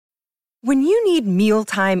When you need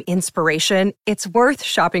mealtime inspiration, it's worth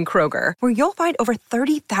shopping Kroger, where you'll find over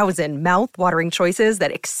 30,000 mouth-watering choices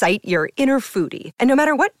that excite your inner foodie. And no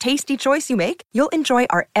matter what tasty choice you make, you'll enjoy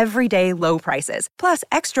our everyday low prices, plus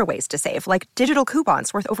extra ways to save, like digital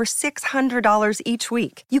coupons worth over $600 each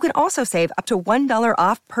week. You can also save up to $1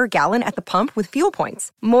 off per gallon at the pump with fuel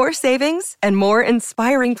points. More savings and more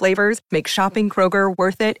inspiring flavors make shopping Kroger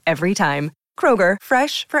worth it every time. Kroger,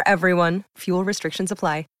 fresh for everyone. Fuel restrictions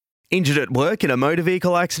apply. Injured at work in a motor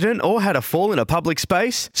vehicle accident or had a fall in a public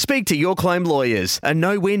space? Speak to Your Claim Lawyers, a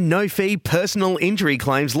no-win, no-fee personal injury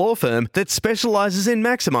claims law firm that specialises in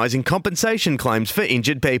maximising compensation claims for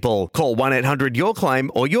injured people. Call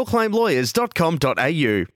 1-800-YOUR-CLAIM or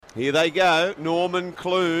yourclaimlawyers.com.au. Here they go, Norman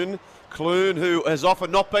Clune. Clune, who has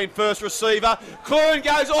often not been first receiver. Clune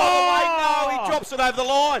goes all the way. No, he drops it over the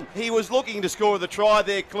line. He was looking to score the try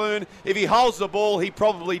there, Clune. If he holds the ball, he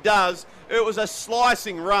probably does. It was a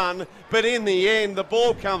slicing run, but in the end, the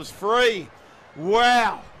ball comes free.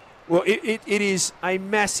 Wow. Well, it is a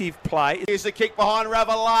massive play. Here's the kick behind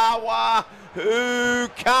Ravalawa, who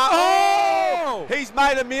can't... Oh! He's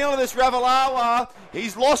made a meal of this, Ravalawa.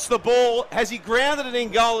 He's lost the ball. Has he grounded it in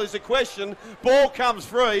goal is the question. Ball comes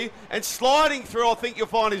free, and sliding through, I think you'll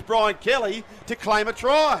find, is Brian Kelly to claim a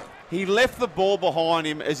try. He left the ball behind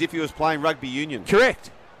him as if he was playing rugby union.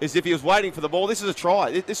 Correct. As if he was waiting for the ball. This is a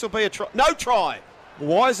try. This will be a try. No try.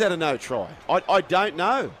 Why is that a no try? I don't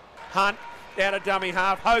know. Hunt out of dummy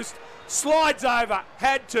half. Host slides over.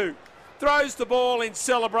 Had to. Throws the ball in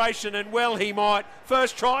celebration, and well he might.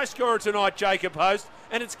 First try scorer tonight, Jacob Host.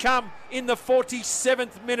 And it's come in the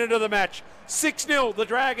 47th minute of the match. 6-0, the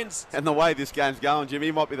Dragons. And the way this game's going, Jimmy,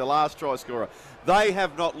 he might be the last try scorer. They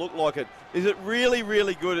have not looked like it. Is it really,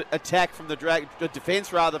 really good attack from the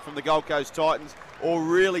defence rather from the Gold Coast Titans, or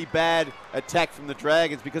really bad attack from the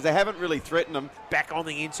Dragons, because they haven't really threatened them? Back on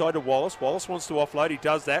the inside to Wallace. Wallace wants to offload. He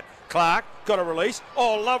does that. Clark got a release.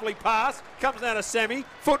 Oh, lovely pass. Comes down to Sammy.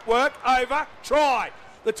 Footwork over. Try.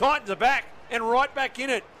 The Titans are back and right back in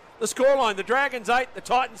it. The scoreline, the Dragons 8, the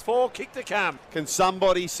Titans 4, kick to come. Can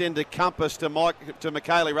somebody send a compass to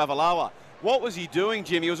Michaeli Ravalawa? What was he doing,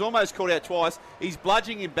 Jim? He was almost caught out twice. He's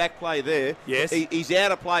bludging in back play there. Yes. He's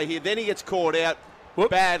out of play here. Then he gets caught out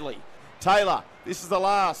badly. Taylor, this is the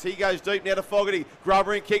last. He goes deep now to Fogarty.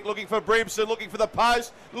 Grubbering kick, looking for Brimson, looking for the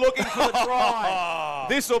post, looking for the try.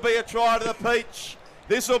 This will be a try to the Peach.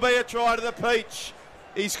 This will be a try to the Peach.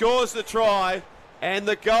 He scores the try, and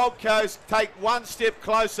the Gold Coast take one step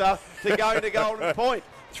closer to going to Golden Point.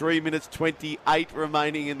 3 minutes 28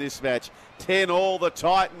 remaining in this match. 10-all, the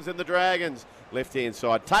Titans and the Dragons. Left-hand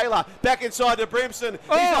side. Taylor back inside to Brimson.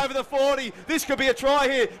 He's over the 40. This could be a try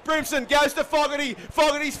here. Brimson goes to Fogarty.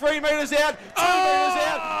 Fogarty's 3 metres out. 2 metres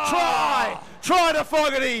out. Try. Try to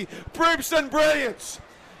Fogarty. Brimson brilliance.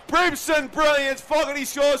 Brimson brilliance. Fogarty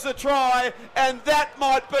scores the try, and that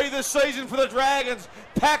might be the season for the Dragons.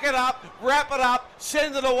 Pack it up, wrap it up,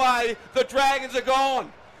 send it away. The Dragons are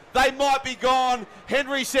gone. They might be gone.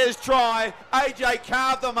 Henry says try. AJ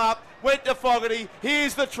carved them up. Went to Fogarty.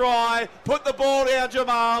 Here's the try. Put the ball down,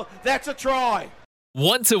 Jamal. That's a try.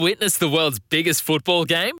 Want to witness the world's biggest football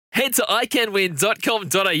game? Head to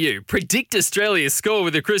iCanWin.com.au, predict Australia's score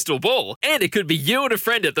with a crystal ball, and it could be you and a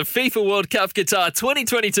friend at the FIFA World Cup Qatar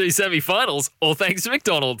 2022 semi-finals, all thanks to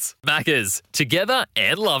McDonald's. Maccas, together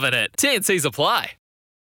and loving it. TNCs apply.